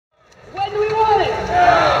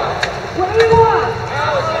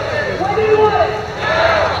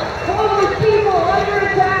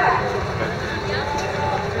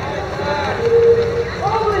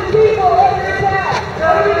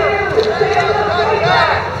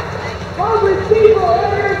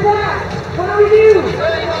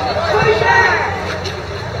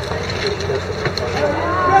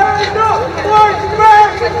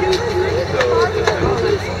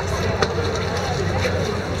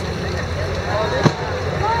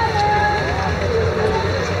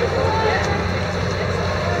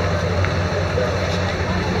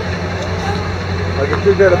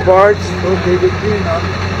Is that a barge? Okay, good clean up.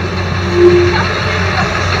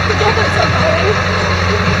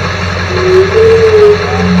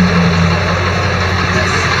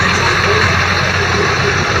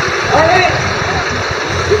 All right.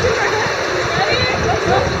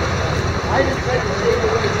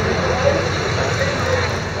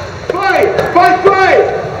 Fight! Fight! Fight!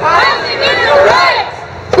 Housing is a right!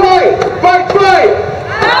 Fight! Fight! Fight!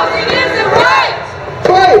 Housing is a right!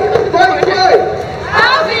 Fight! Fight! Fight!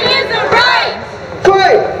 Housing is a right!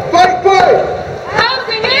 Fight! Fight! Fight!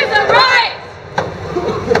 Housing is a right!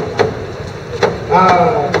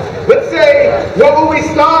 Let's say, what will we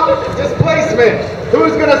stop? Displacement.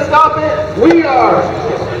 Who's going to stop it? We are.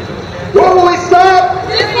 What will we stop?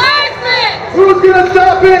 Displacement! Who's going to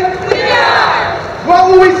stop it? We are!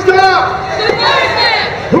 What will we stop?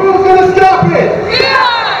 Displacement! Who's going to stop it? We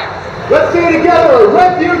are! Let's say together,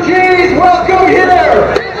 refugees, welcome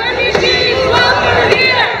here! Refugees, welcome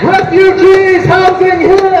here! Refugees, housing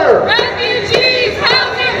here! Refugees,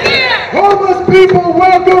 housing here! Homeless people,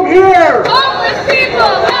 welcome here! Homeless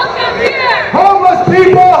people, welcome here! Homeless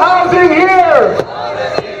people, housing here!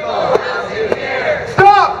 Homeless people, housing here!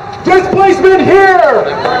 Stop displacement here!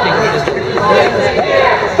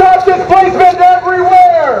 Stop displacement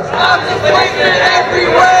everywhere! Stop displacement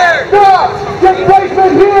everywhere! Stop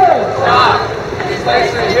displacement here! Stop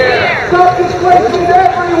displacement here! Stop displacement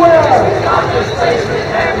everywhere! Stop displacement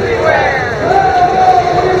everywhere!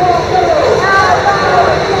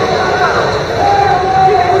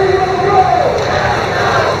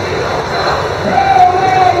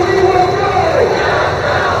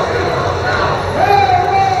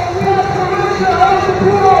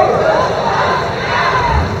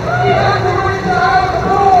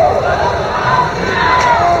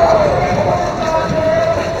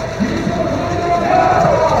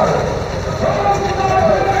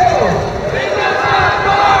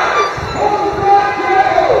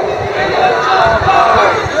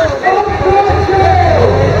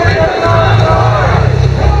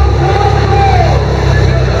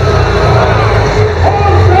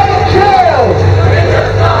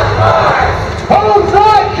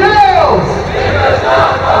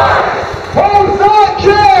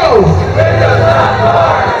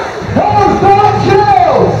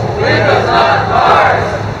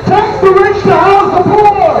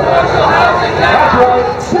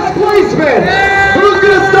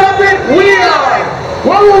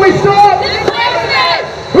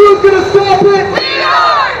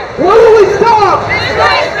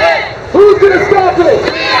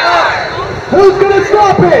 Who's going to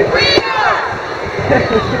stop it? We are!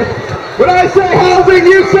 When I say housing,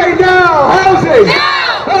 you say now! Housing!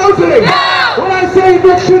 Now! Housing! Now! When I say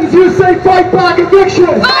evictions, you say fight back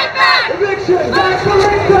evictions! Fight back! Evictions! That's the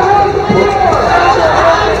right to housing!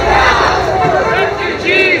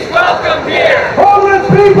 Refugees, welcome here! Homeless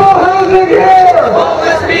people housing here!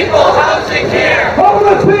 Homeless people housing here!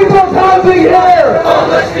 Homeless people's housing here!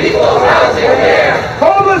 Homeless people housing here!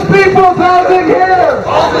 Homeless people's housing here!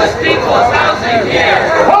 Homeless people's housing here!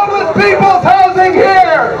 Homeless people's housing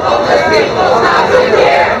here! Homeless people's housing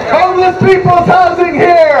here! Homeless people's housing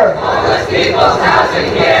here! Homeless people's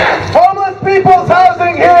housing here! Homeless people's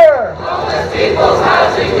housing here! Homeless people's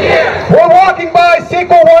housing here! We're walking by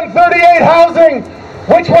Sequel 138 housing,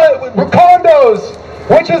 which was condos,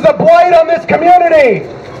 which is a blight on this community.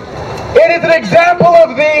 It is an example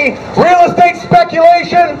of the real estate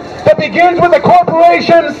speculation that begins with the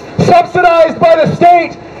corporations subsidized by the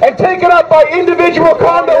state and taken up by individual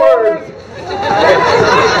condo owners.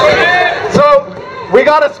 So we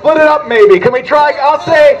got to split it up maybe. Can we try? I'll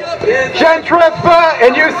say gentrification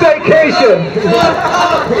and you say cation.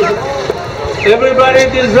 Everybody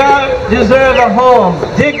deserve a home,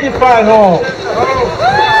 dignified home.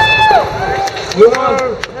 We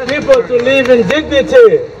want people to live in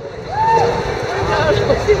dignity.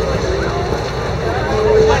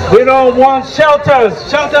 We don't want shelters.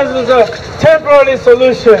 Shelters is a temporary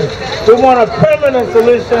solution. We want a permanent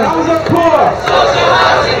solution. Housing poor. Social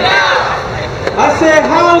housing now! I say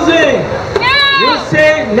housing. Now! You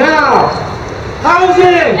say now.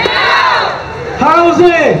 Housing. Now!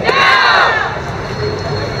 Housing. Now!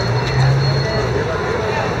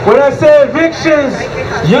 When I say evictions,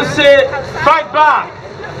 you say fight back.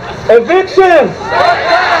 Evictions. Fight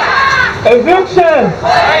back! Evictions.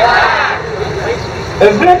 Fight back!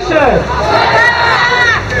 Evictions. Fight back!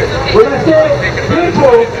 When I say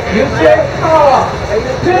people, you say power.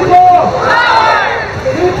 People. Power!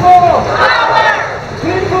 People. Power!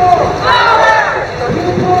 People. Power!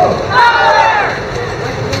 People. Power!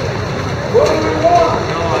 What do we want?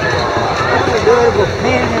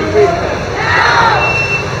 Now!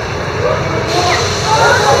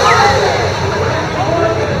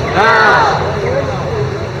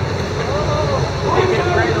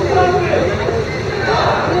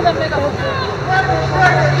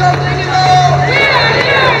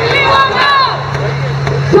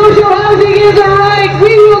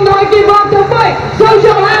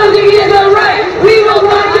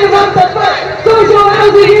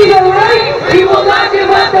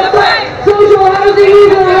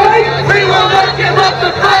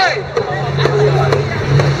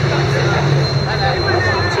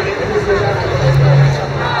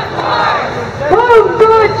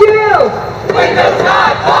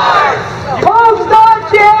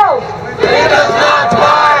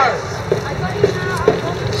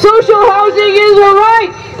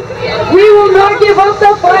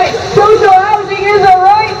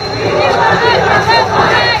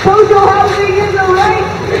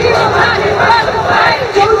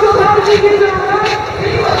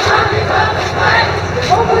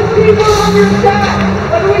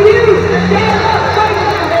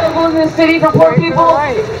 for poor people.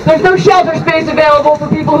 There's no shelter space available for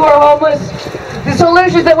people who are homeless. The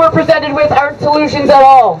solutions that we're presented with aren't solutions at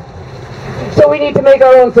all. So we need to make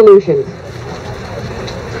our own solutions.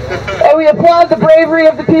 And we applaud the bravery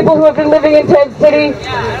of the people who have been living in Tent City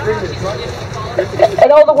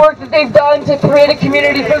and all the work that they've done to create a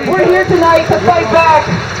community. We're here tonight to fight back.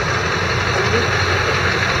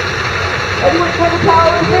 And what kind of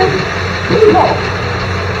power is this? People.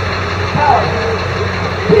 Power.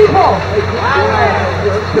 People. Power.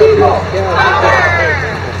 People. Power.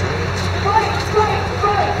 Fight, fight,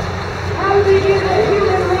 fight. Housing is a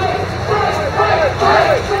human right. Fight, fight,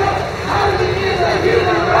 fight, fight. Housing is a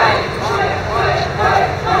human right. Fight, fight, fight,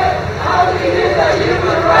 fight. Housing is a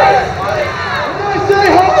human right. When I say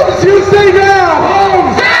homes, you say that.